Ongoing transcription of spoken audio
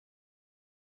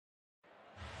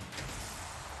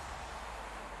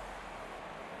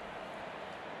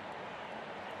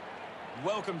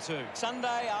Welcome to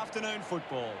Sunday afternoon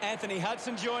football. Anthony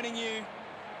Hudson joining you.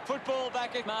 Football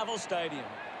back at Marvel Stadium.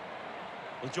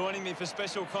 Well, joining me for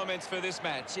special comments for this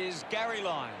match is Gary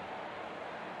Lyon.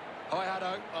 Hi,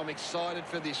 Hutto. I'm excited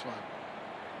for this one.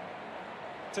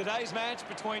 Today's match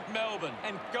between Melbourne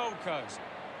and Gold Coast.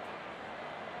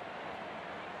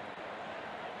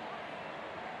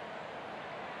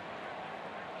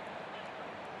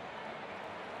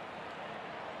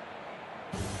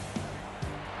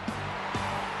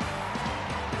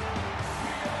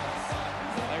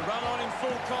 Full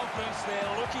confidence,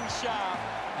 they're looking sharp,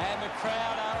 and the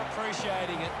crowd are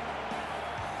appreciating it.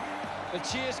 The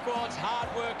cheer squad's hard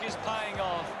work is paying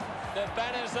off. The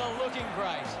banners are looking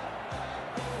great.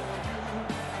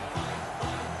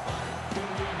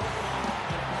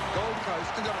 Gold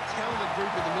Coast have got a talented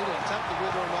group in the middle. It's up to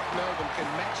whether or not Melbourne can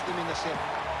match them in the centre.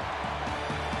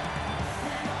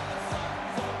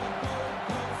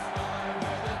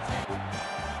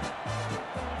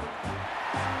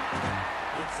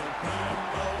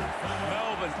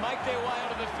 Melbourne make their way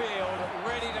onto the field,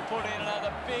 ready to put in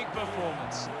another big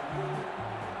performance.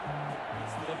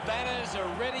 The banners are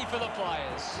ready for the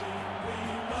players. We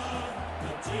love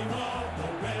the team of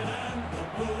the red and the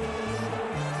blue.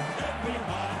 Every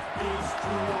heart is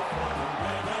true for the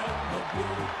red and the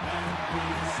blue, and we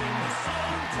sing a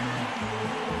song to you.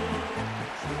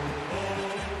 Through all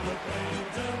the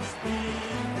acquaintance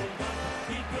people,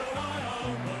 keep your eye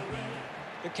on the red.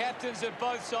 The captains of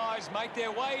both sides make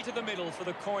their way to the middle for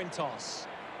the coin toss.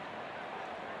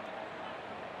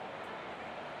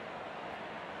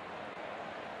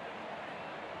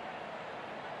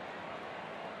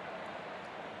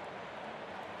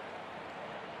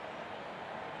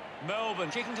 Melbourne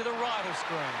kicking to the right of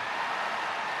screen.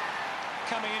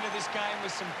 Coming into this game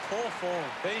with some poor form.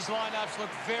 These lineups look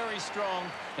very strong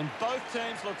and both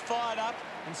teams look fired up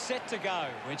and set to go.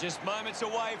 We're just moments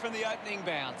away from the opening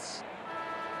bounce.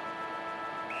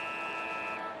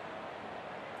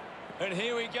 And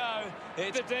here we go.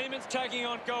 It's the Demons taking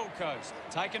on Gold Coast.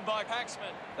 Taken by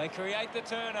Paxman. They create the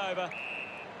turnover.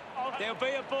 There'll be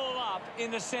a ball up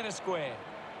in the centre square.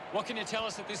 What can you tell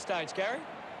us at this stage, Gary?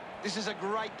 This is a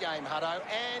great game, Hutto,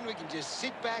 and we can just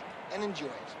sit back and enjoy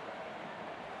it.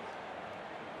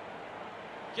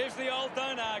 Gives the old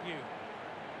don't argue.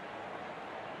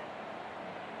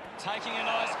 Taking a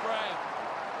nice grab.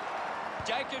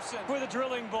 Jacobson with a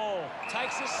drilling ball.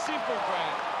 Takes a simple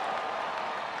grab.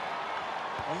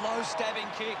 A low stabbing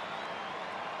kick.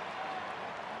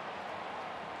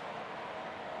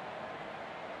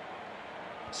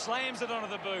 Slams it onto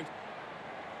the boot.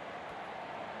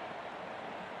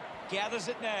 Gathers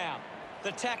it now.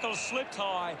 The tackle slipped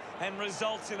high and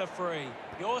results in a free.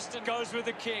 Austin goes with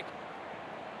the kick.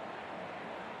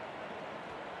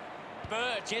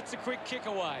 Birch gets a quick kick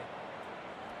away.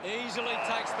 Easily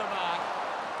takes the mark.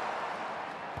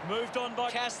 Moved on by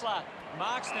Kassler.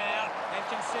 Marks now and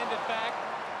can send it back.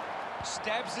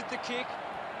 Stabs at the kick.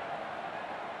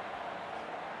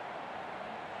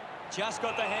 Just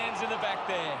got the hands in the back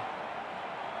there.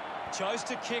 Chose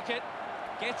to kick it.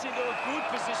 Gets into a good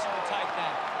position to take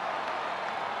that.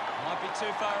 Might be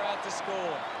too far out to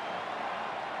score.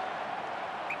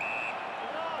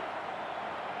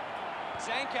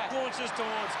 Zanka launches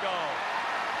towards goal.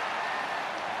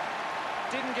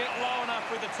 Didn't get low enough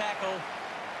with the tackle.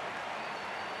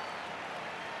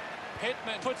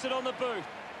 Pittman puts it on the boot.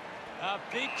 A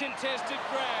big contested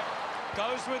grab.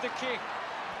 Goes with the kick.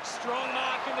 Strong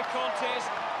mark in the contest.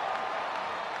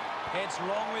 Heads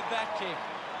wrong with that kick.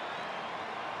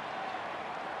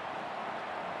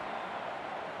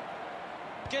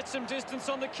 Gets some distance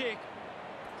on the kick.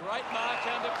 Great mark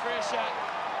under pressure.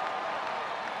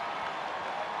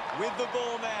 With the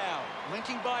ball now.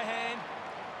 Linking by hand.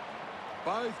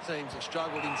 Both teams have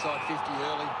struggled inside 50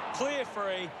 early. Clear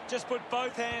free. Just put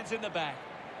both hands in the back.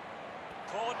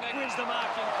 Cordner wins the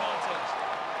marking contest.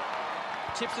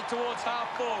 Chips it towards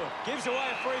half forward. Gives away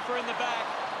a free for in the back.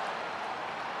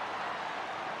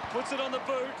 Puts it on the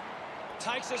boot.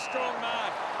 Takes a strong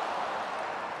mark.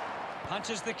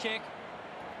 Punches the kick.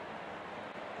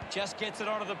 Just gets it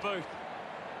onto the boot.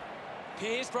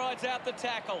 Pearce rides out the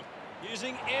tackle.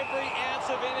 Using every ounce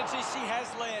of energy she has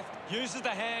left. Uses the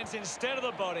hands instead of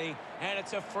the body. And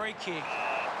it's a free kick.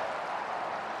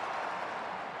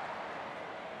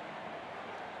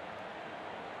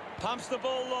 Pumps the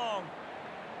ball long.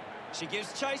 She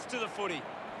gives chase to the footy.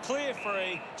 Clear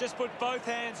free. Just put both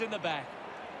hands in the back.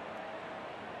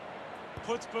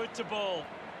 Puts boot to ball.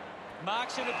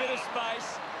 Marks in a bit of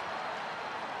space.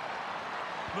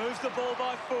 Moves the ball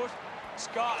by foot.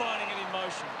 Scott finding it in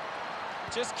motion.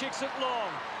 Just kicks it long.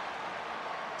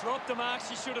 Dropped the mark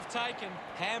she should have taken.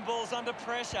 Handball's under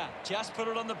pressure. Just put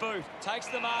it on the boot. Takes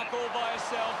the mark all by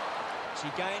herself. She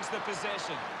gains the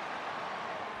possession.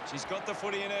 She's got the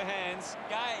footy in her hands.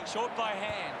 Gay, short by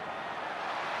hand.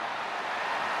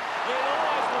 It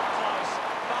always looked close,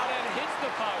 but it hits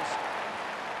the post.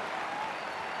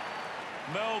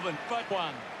 Melbourne, but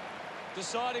one.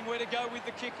 Deciding where to go with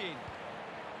the kick in.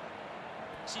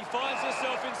 She finds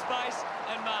herself in space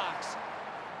and marks.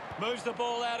 Moves the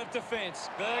ball out of defence.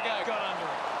 Virgo got under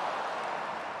it.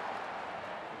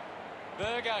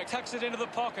 Virgo tucks it into the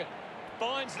pocket.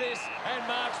 Finds this and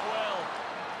marks well.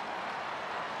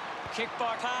 Kick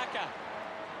by Parker.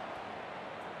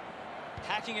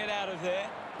 Hacking it out of there.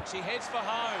 She heads for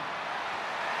home.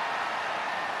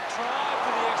 Tried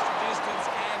for the extra distance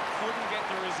and couldn't get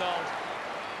the result.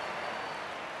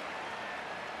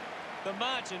 The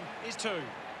margin is 2.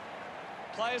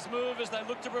 Players move as they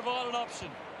look to provide an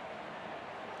option.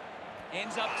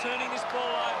 Ends up turning this ball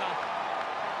over.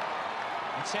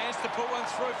 A chance to put one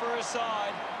through for her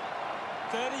side.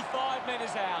 35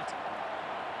 metres out.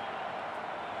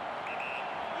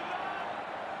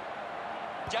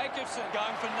 Jacobson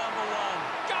going for number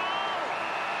 1. Goal!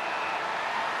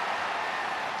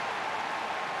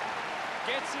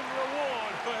 Gets in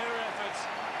reward for her efforts.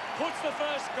 Puts the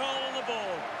first goal on the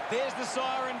board. There's the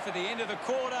siren for the end of the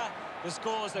quarter. The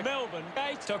scores are Melbourne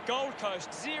 8 to Gold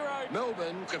Coast 0.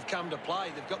 Melbourne have come to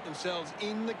play. They've got themselves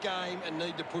in the game and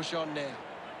need to push on now.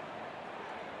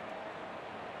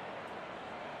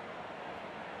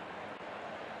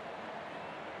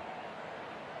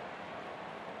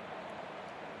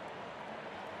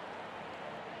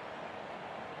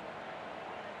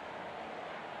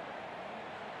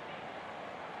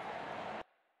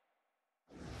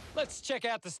 Let's check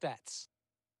out the stats.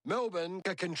 Melbourne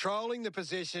are controlling the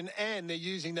possession and they're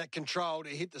using that control to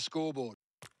hit the scoreboard.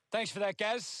 Thanks for that,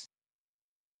 Gaz.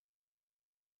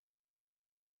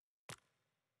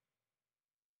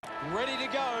 Ready to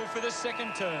go for the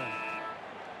second turn.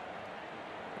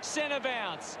 Centre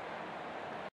bounce.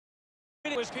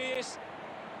 It was Pearce.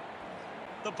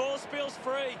 The ball spills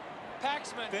free.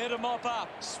 Paxman there to mop up.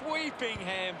 Sweeping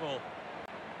handball.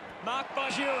 Marked by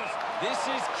Hewitt. This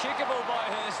is kickable by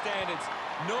her standards.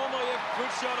 Normally a good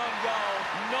shot on goal.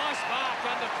 Nice mark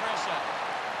under pressure.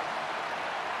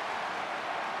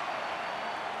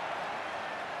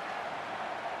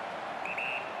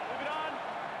 Move it on.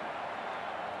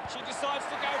 She decides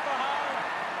to go for home.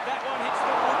 That one hits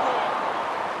the woodwork.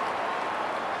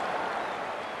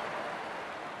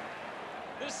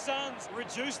 The Suns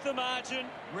reduce the margin.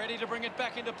 Ready to bring it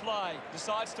back into play.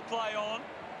 Decides to play on.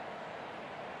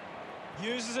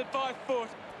 Uses it by foot.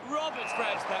 Roberts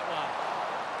grabs that one.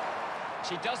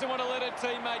 She doesn't want to let her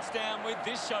teammates down with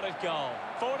this shot at goal.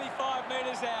 45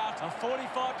 metres out. A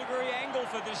 45-degree angle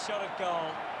for this shot at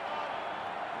goal.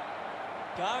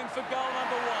 Going for goal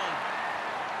number 1.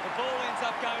 The ball ends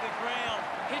up going to ground.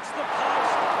 Hits the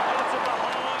post, and it's a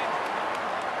behind.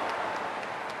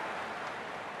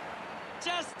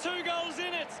 Just 2 goals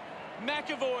in it.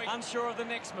 McAvoy unsure of the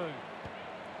next move.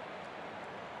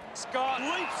 Scott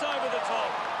leaps over the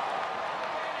top.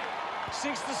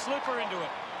 Sinks the slipper into it.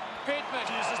 Pittman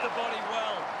uses the body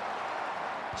well.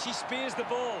 She spears the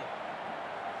ball.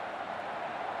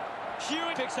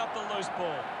 Hewitt picks up the loose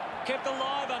ball. Kept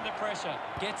alive under pressure.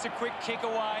 Gets a quick kick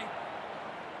away.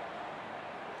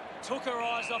 Took her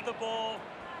eyes off the ball.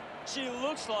 She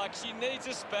looks like she needs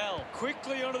a spell.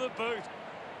 Quickly onto the boot.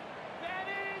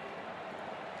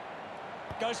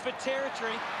 Goes for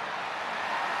territory.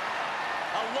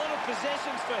 A lot of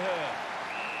possessions for her.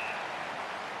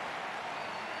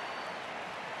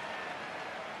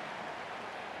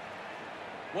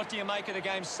 What do you make of the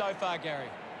game so far, Gary?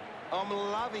 I'm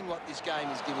loving what this game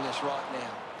is giving us right now.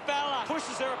 Bella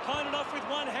pushes her opponent off with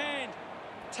one hand.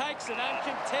 Takes an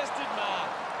uncontested mark.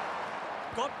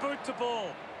 Got boot to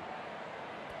ball.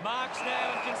 Marks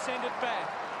now and can send it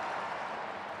back.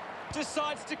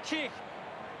 Decides to kick.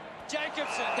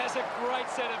 Jacobson has a great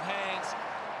set of hands.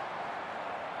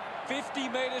 50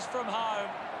 metres from home.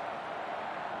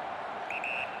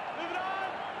 Move it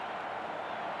on.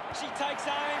 She takes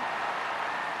aim.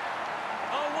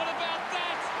 Oh, what about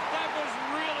that? That was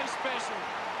really special.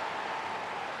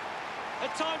 A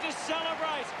time to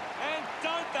celebrate. And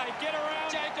don't they get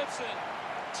around Jacobson.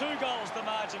 2 goals the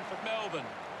margin for Melbourne.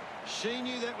 She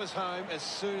knew that was home as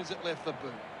soon as it left the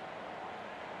boot.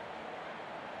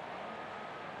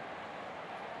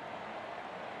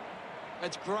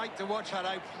 It's great to watch,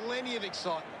 Hutto. Plenty of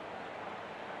excitement.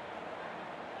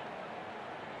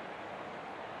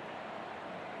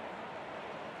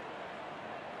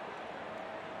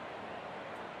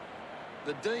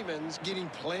 The Demons getting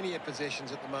plenty of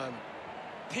possessions at the moment.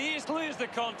 Pearce clears the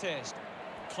contest.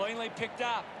 Cleanly picked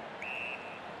up.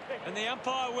 And the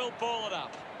umpire will ball it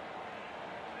up.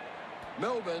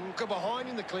 Melbourne got behind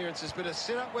in the clearances, but are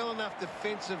set up well enough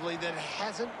defensively that it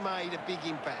hasn't made a big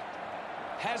impact.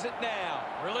 Has it now.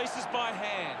 Releases by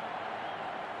hand.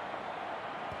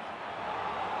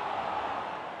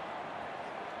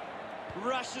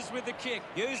 Rushes with the kick.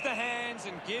 Used the hands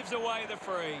and gives away the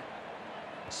free.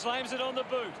 Slams it on the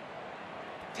boot.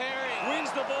 Perry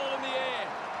wins the ball in the air.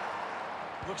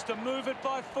 Looks to move it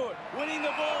by foot. Winning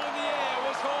the ball in the air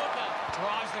was Hortner.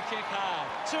 Drives the kick hard.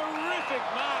 Terrific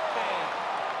mark there.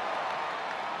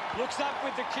 Looks up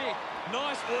with the kick.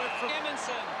 Nice work from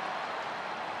Emerson.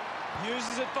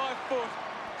 Uses it by foot.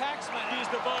 Paxman used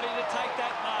the body to take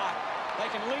that mark. They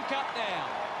can link up now.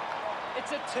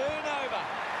 It's a turnover.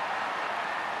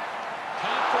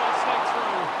 Can't quite sneak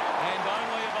through. And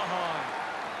only a behind.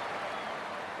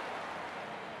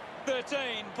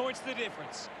 13 points the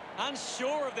difference.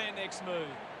 Unsure of their next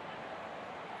move.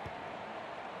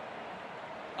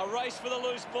 A race for the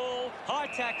loose ball. High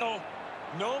tackle.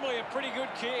 Normally a pretty good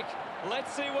kick.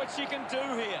 Let's see what she can do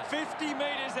here. 50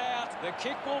 metres out. The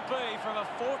kick will be from a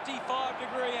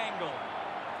 45-degree angle.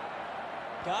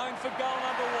 Going for goal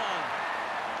number one.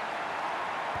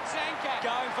 Zanka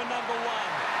going for number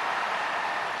one.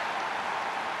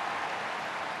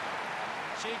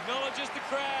 She acknowledges the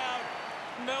crowd.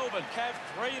 Melbourne have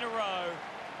 3 in a row.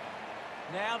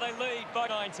 Now they lead by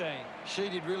 19. She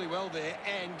did really well there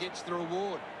and gets the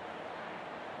reward.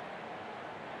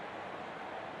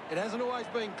 It hasn't always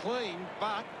been clean,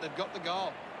 but they've got the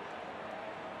goal.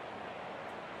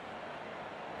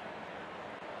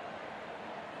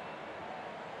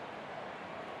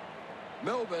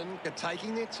 Melbourne are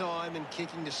taking their time and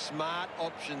kicking to smart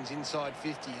options inside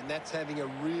 50, and that's having a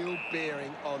real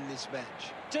bearing on this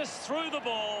match. Just threw the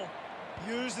ball.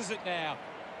 Uses it now.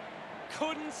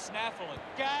 Couldn't snaffle it.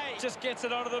 Gay just gets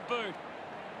it onto the boot.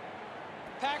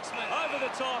 Paxman over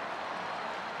the top.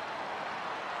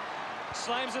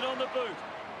 Slams it on the boot.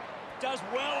 Does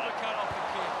well to cut off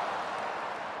the kick.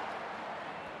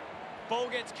 Ball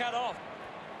gets cut off.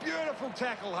 Beautiful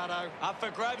tackle, Hutto. Up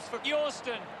for grabs for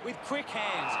Yorston with quick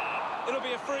hands. It'll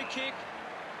be a free kick.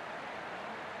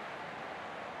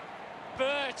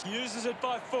 Birch uses it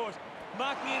by foot.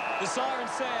 Marking in. The siren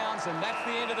sounds, and that's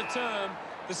the end of the term.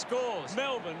 The scores,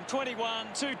 Melbourne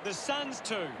 21-2, the Suns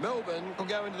 2. Melbourne will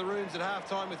go into the rooms at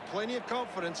halftime with plenty of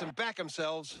confidence and back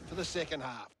themselves for the second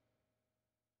half.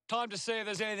 Time to see if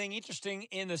there's anything interesting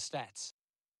in the stats.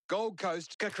 Gold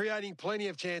Coast are creating plenty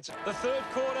of chances. The third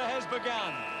quarter has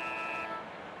begun.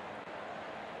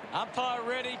 Umpire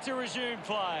ready to resume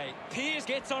play. Pearce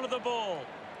gets onto the ball.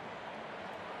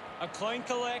 A clean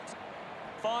collect.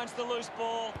 Finds the loose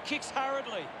ball. Kicks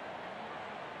hurriedly.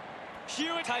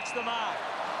 Hewitt takes the mark.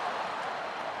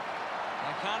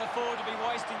 They can't afford to be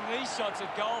wasting these shots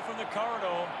at goal from the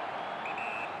corridor.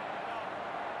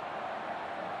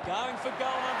 Going for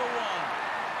goal number one.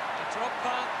 A drop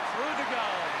punt through the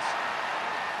goals.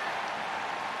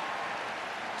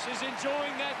 She's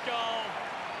enjoying that goal.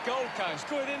 Gold Coast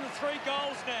good in the 3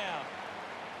 goals now.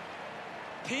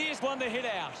 Pearce won the hit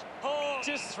out. Oh,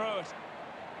 just threw it.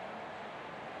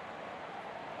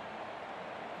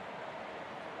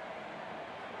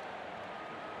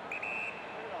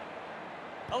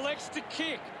 Elects to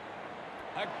kick.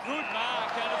 A good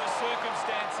mark under the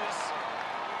circumstances.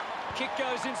 Kick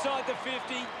goes inside the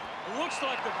 50. Looks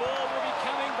like the ball will be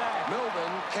coming back.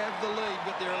 Melbourne have the lead,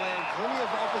 but they're allowing plenty of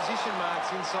opposition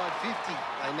marks inside 50.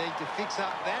 They need to fix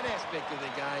up that aspect of the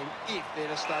game if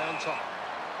they're to stay on top.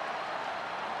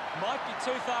 Might be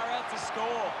too far out to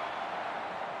score.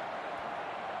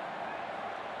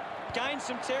 Gain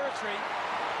some territory.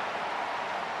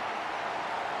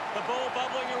 The ball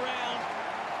bubbling around.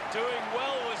 Doing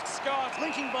well was Scott,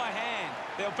 linking by hand.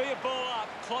 There'll be a ball up,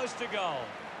 close to goal.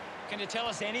 Can you tell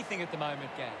us anything at the moment,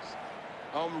 Gaz?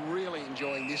 I'm really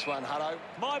enjoying this one, Hutto.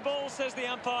 My ball, says the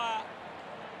umpire.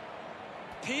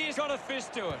 Pearce got a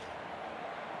fist to it.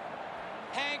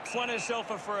 Hanks won herself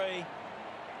a free.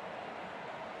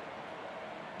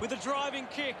 With a driving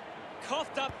kick.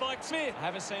 Coughed up by Smith. I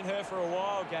haven't seen her for a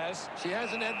while, Gaz. She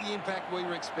hasn't had the impact we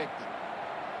were expecting.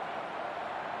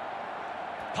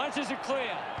 Punches are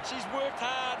clear. She's worked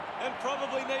hard and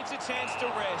probably needs a chance to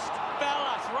rest.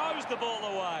 Balla throws the ball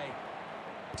away.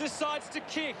 Decides to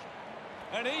kick.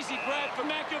 An easy grab for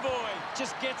McAvoy.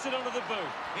 Just gets it onto the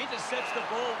boot. Intercepts the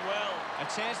ball well. A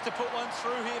chance to put one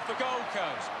through here for Gold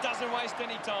Coast. Doesn't waste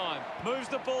any time. Moves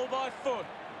the ball by foot.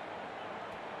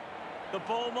 The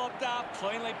ball mopped up,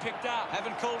 cleanly picked up.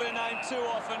 Haven't called her name too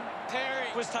often. Perry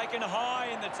was taken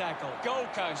high in the tackle. Gold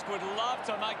Coast would love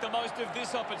to make the most of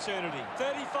this opportunity.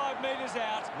 35 metres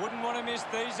out. Wouldn't want to miss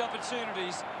these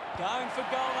opportunities. Going for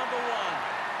goal number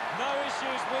 1. No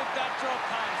issues with that drop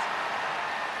punt.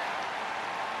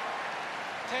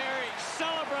 Perry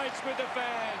celebrates with the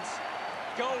fans.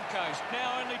 Gold Coast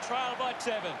now only trail by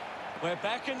 7. We're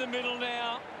back in the middle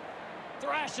now.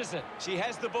 Thrashes it. She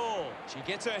has the ball. She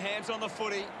gets her hands on the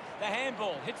footy. The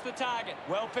handball hits the target.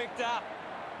 Well picked up.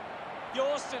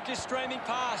 Yorston is streaming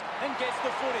past and gets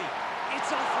the footy. It's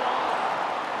offline.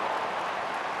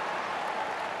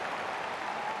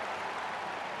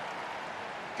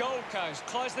 Gold Coast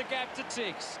close the gap to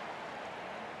 6.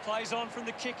 Plays on from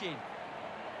the kick in.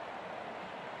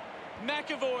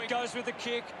 McAvoy goes with the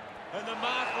kick and the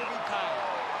mark will be paid.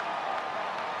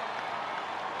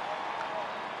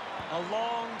 A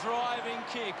long driving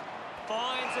kick.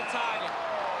 Finds a target.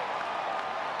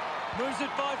 Moves it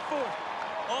by foot.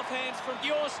 Off hands from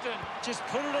Yorston. Just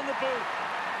put it on the boot.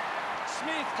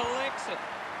 Smith collects it.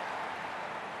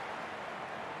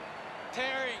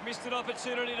 Terry missed an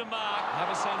opportunity to mark.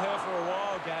 Haven't seen her for a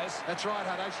while, Gaz. That's right,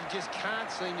 Hutto. She just can't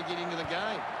seem to get into the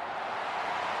game.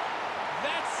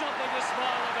 That's something to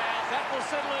smile about. That will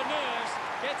settle her nerves.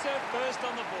 Gets her first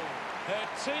on the ball. Her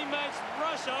teammates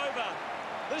rush over.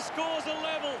 The score's a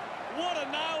level. What a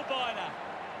nail-biter.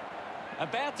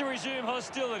 About to resume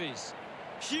hostilities.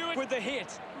 Hewitt with the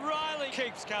hit. Riley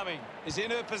keeps coming. Is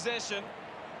in her possession.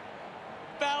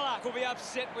 Ballack will be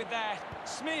upset with that.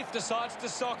 Smith decides to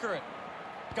soccer it.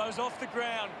 Goes off the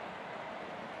ground.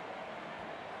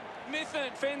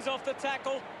 Mithun fends off the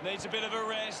tackle. Needs a bit of a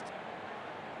rest.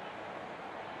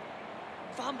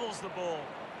 Fumbles the ball.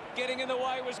 Getting in the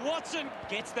way was Watson.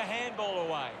 Gets the handball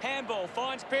away. Handball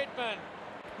finds Pittman.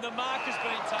 The mark has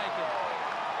been taken.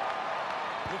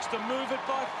 Looks to move it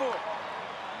by foot.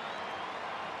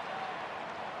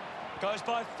 Goes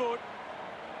by foot.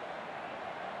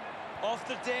 Off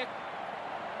the deck.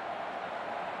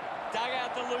 Dug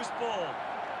out the loose ball.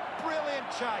 Brilliant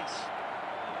chase.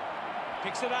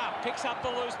 Picks it up. Picks up the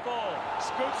loose ball.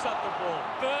 Scoops up the ball.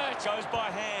 Birch goes by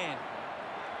hand.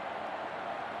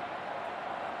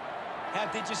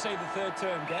 How did you see the third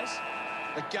term, Gaz?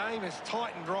 The game has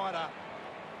tightened right up.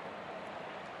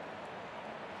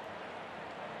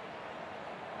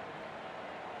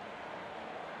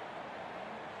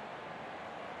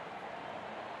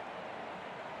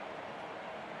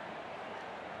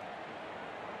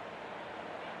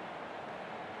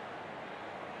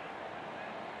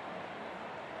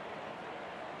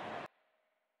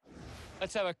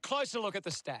 Let's have a closer look at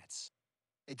the stats.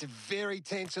 It's very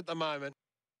tense at the moment.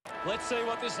 Let's see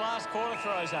what this last quarter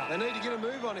throws up. They need to get a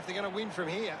move on if they're going to win from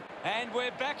here. And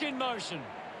we're back in motion.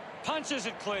 Punches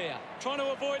it clear. Trying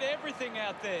to avoid everything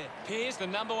out there. Pearce, the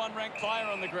 #1 ranked player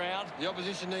on the ground. The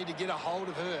opposition need to get a hold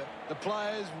of her. The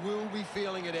players will be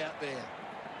feeling it out there.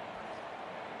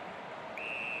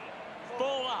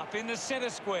 Ball up in the centre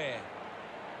square.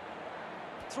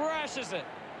 Thrashes it.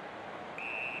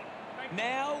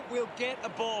 Now we'll get a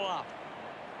ball up.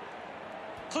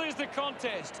 Clears the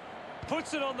contest.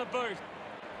 Puts it on the boot.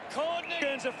 Courtney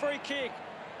earns a free kick.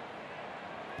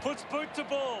 Puts boot to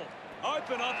ball.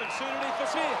 Open opportunity for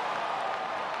Smith.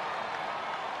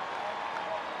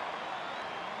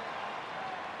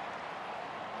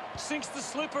 Sinks the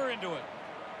slipper into it.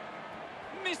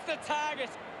 Missed the target.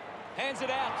 Hands it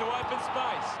out to open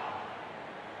space.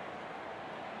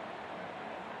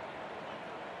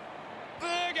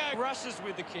 Virgo rushes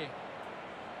with the kick.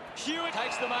 Hewitt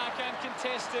takes the mark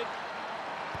uncontested.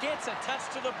 Gets a touch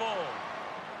to the ball.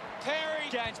 Perry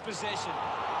gains possession.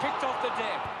 Picked off the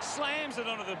deck. Slams it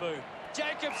onto the boot.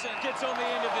 Jacobson gets on the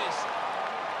end of this.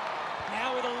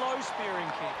 Now with a low spearing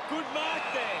kick. Good mark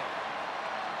there.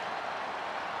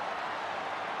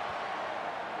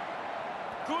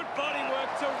 Good body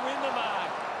work to win the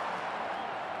mark.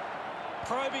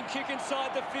 Probing kick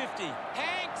inside the 50.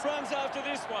 Hanks runs after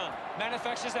this one.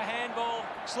 Manufactures a handball.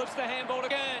 Slips the handball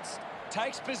to Ernst.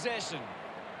 Takes possession.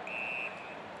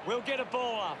 We'll get a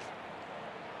ball up.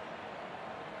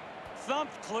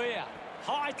 Thumped clear.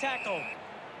 High tackle.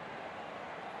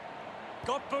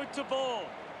 Got boot to ball.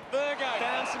 Virgo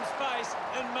found some space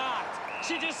and marked.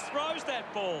 She just throws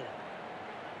that ball.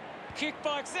 Kick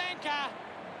by Zanka.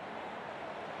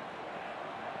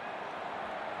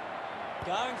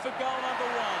 Going for goal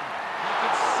 #1. You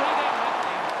could see that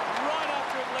happening right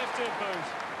after it left her boot.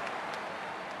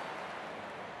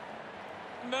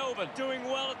 Melbourne doing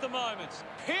well at the moment.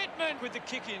 Pittman with the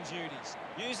kick-in duties.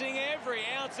 Using every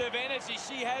ounce of energy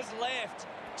she has left.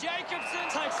 Jacobson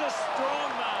takes a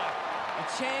strong mark. A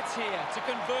chance here to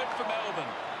convert for Melbourne.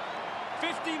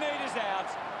 50 metres out.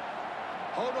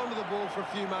 Hold on to the ball for a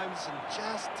few moments and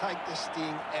just take the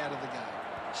sting out of the game.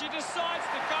 She decides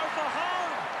to go for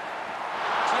home.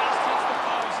 Just hits the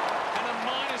post and a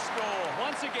minor score.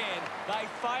 Once again, they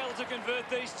fail to convert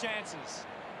these chances.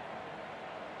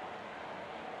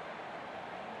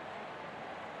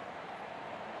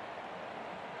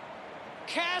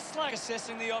 Castler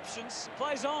assessing the options,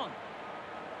 plays on.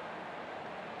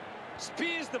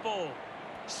 Spears the ball,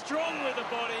 strong with the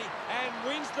body and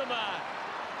wins the mark.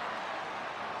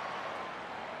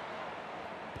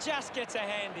 Just gets a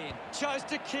hand in, chose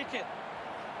to kick it.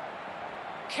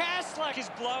 Castler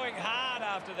is blowing hard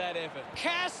after that effort.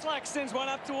 Castler sends one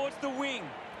up towards the wing.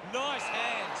 Nice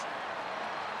hands.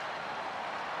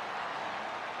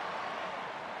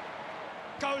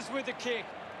 Goes with the kick.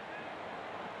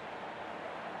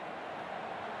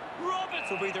 Roberts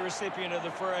will be the recipient of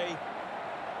the free.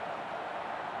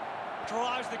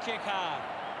 Drives the kick hard.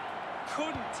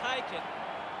 Couldn't take it.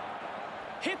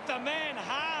 Hit the man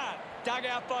hard. Dug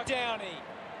out by Downey.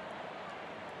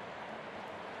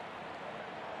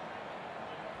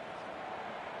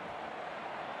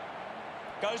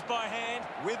 Goes by hand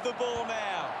with the ball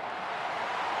now.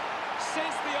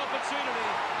 Sensed the opportunity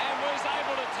and was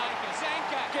able to take it.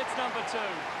 Zanka gets number 2.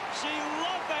 She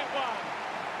loved that one.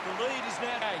 The lead is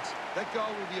now 8. That goal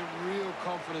will be a real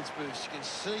confidence boost. You can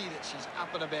see that she's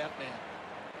up and about now.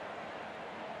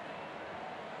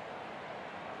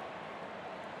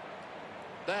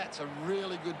 That's a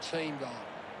really good team goal.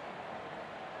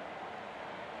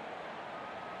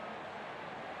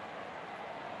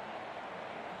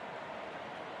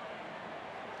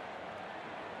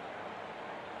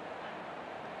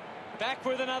 Back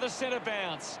with another centre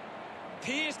bounce.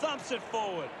 Pearce thumps it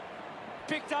forward.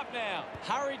 Picked up now.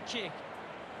 Hurried kick.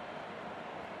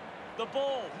 The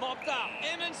ball mopped up.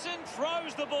 Emerson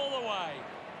throws the ball away.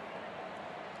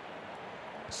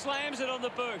 Slams it on the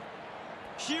boot.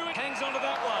 Hewitt hangs onto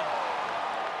that one.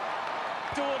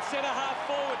 Towards centre half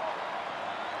forward.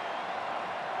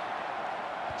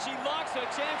 She likes her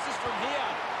chances from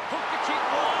here. Hook the kick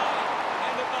wide.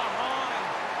 And it behind.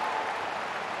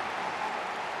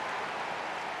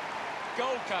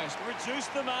 Gold Coast reduce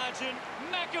the margin.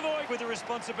 McAvoy with the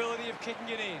responsibility of kicking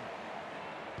it in.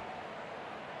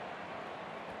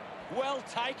 Well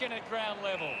taken at ground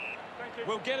level.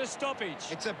 We'll get a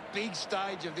stoppage. It's a big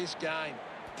stage of this game.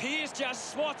 Pearce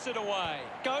just swats it away.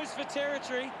 Goes for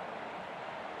territory.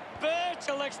 Burt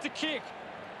elects to kick.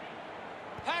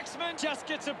 Paxman just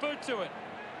gets a boot to it.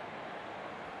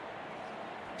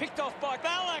 Picked off by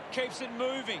Ballack. Keeps it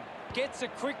moving. Gets a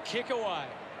quick kick away.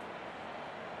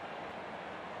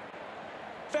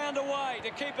 Found a way to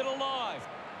keep it alive.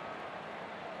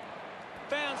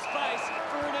 Found space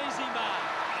for an easy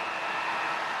mark.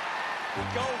 The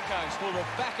Gold Coast will look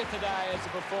back at today as a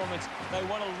performance they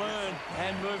want to learn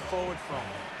and move forward from.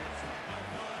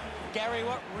 Gary,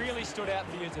 what really stood out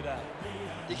for you today?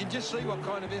 You can just see what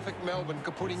kind of effort Melbourne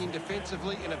could put in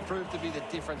defensively, and it proved to be the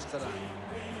difference today.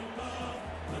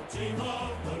 The team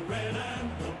of the red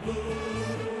and the blue.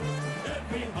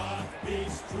 Every heart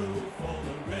beats true for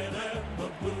the red and the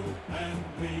blue. And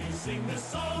we sing this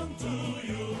song to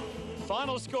you.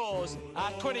 Final scores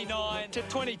are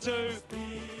 29-22.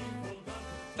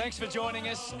 Thanks for joining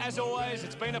us. As always,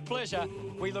 it's been a pleasure.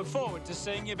 We look forward to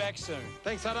seeing you back soon.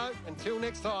 Thanks, Hutto. Until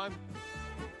next time.